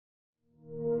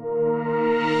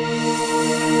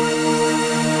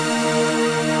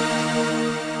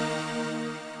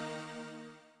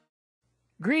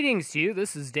Greetings to you,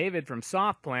 this is David from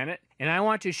SoftPlanet, and I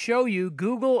want to show you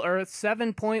Google Earth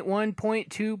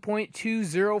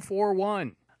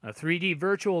 7.1.2.2041, a 3D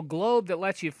virtual globe that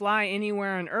lets you fly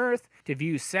anywhere on Earth to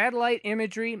view satellite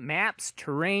imagery, maps,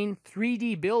 terrain,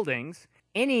 3D buildings,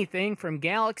 anything from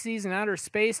galaxies and outer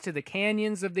space to the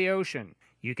canyons of the ocean.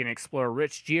 You can explore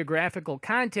rich geographical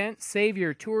content, save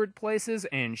your toured places,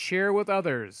 and share with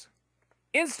others.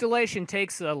 Installation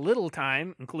takes a little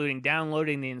time, including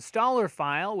downloading the installer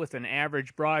file with an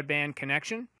average broadband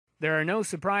connection. There are no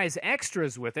surprise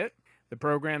extras with it. The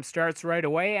program starts right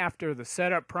away after the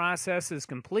setup process is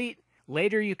complete.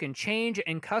 Later you can change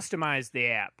and customize the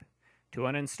app. To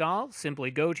uninstall, simply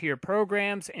go to your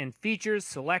Programs and Features,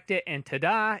 select it, and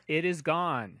ta-da, it is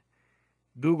gone.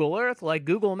 Google Earth, like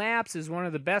Google Maps, is one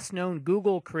of the best-known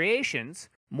Google creations.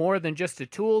 More than just a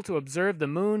tool to observe the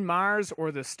moon, Mars,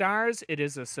 or the stars, it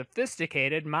is a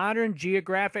sophisticated, modern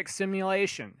geographic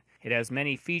simulation. It has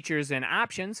many features and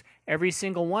options, every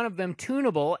single one of them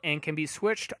tunable and can be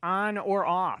switched on or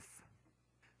off.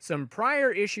 Some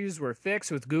prior issues were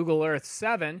fixed with Google Earth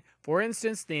 7. For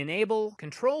instance, the Enable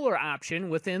Controller option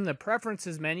within the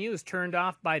Preferences menu is turned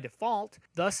off by default.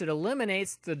 Thus, it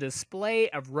eliminates the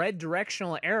display of red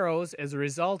directional arrows as a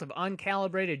result of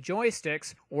uncalibrated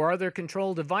joysticks or other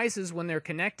control devices when they're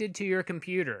connected to your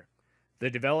computer.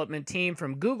 The development team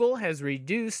from Google has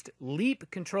reduced Leap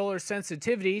controller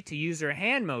sensitivity to user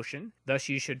hand motion. Thus,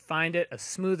 you should find it a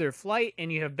smoother flight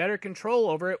and you have better control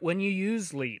over it when you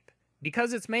use Leap.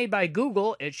 Because it's made by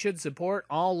Google, it should support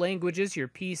all languages your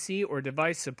PC or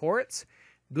device supports.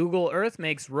 Google Earth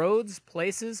makes roads,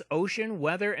 places, ocean,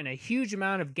 weather, and a huge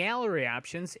amount of gallery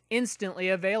options instantly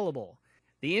available.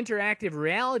 The interactive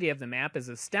reality of the map is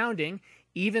astounding.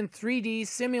 Even 3D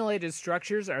simulated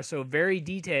structures are so very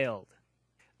detailed.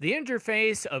 The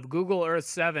interface of Google Earth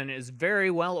 7 is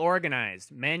very well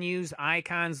organized. Menus,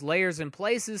 icons, layers, and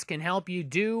places can help you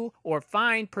do or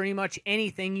find pretty much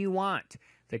anything you want.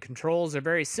 The controls are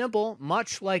very simple,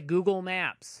 much like Google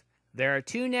Maps. There are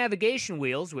two navigation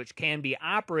wheels which can be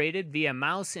operated via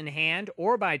mouse in hand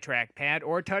or by trackpad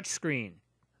or touchscreen.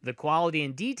 The quality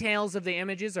and details of the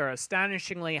images are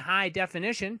astonishingly high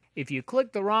definition. If you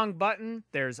click the wrong button,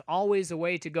 there's always a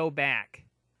way to go back.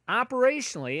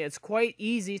 Operationally, it's quite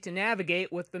easy to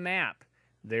navigate with the map.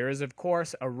 There is, of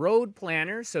course, a road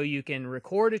planner so you can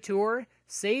record a tour,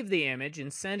 save the image,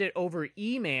 and send it over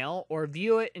email or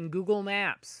view it in Google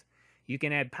Maps. You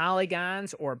can add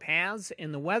polygons or paths,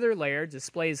 and the weather layer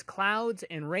displays clouds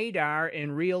and radar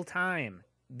in real time.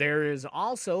 There is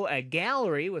also a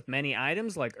gallery with many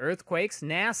items like earthquakes,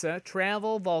 NASA,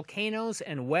 travel, volcanoes,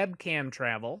 and webcam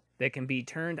travel that can be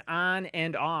turned on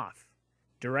and off.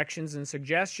 Directions and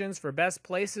suggestions for best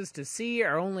places to see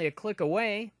are only a click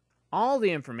away. All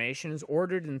the information is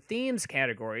ordered in themes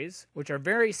categories, which are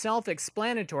very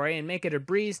self-explanatory and make it a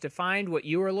breeze to find what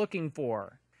you are looking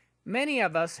for. Many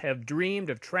of us have dreamed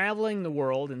of traveling the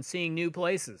world and seeing new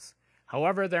places.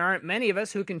 However, there aren't many of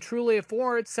us who can truly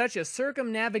afford such a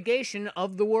circumnavigation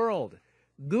of the world.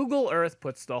 Google Earth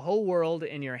puts the whole world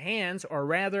in your hands, or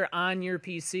rather on your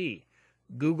PC.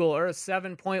 Google Earth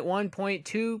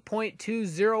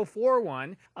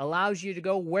 7.1.2.2041 allows you to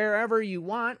go wherever you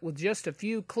want with just a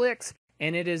few clicks,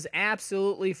 and it is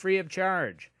absolutely free of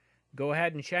charge. Go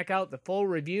ahead and check out the full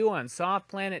review on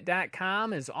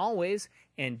SoftPlanet.com as always,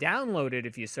 and download it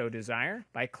if you so desire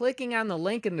by clicking on the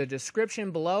link in the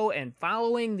description below and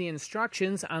following the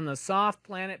instructions on the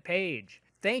SoftPlanet page.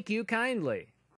 Thank you kindly.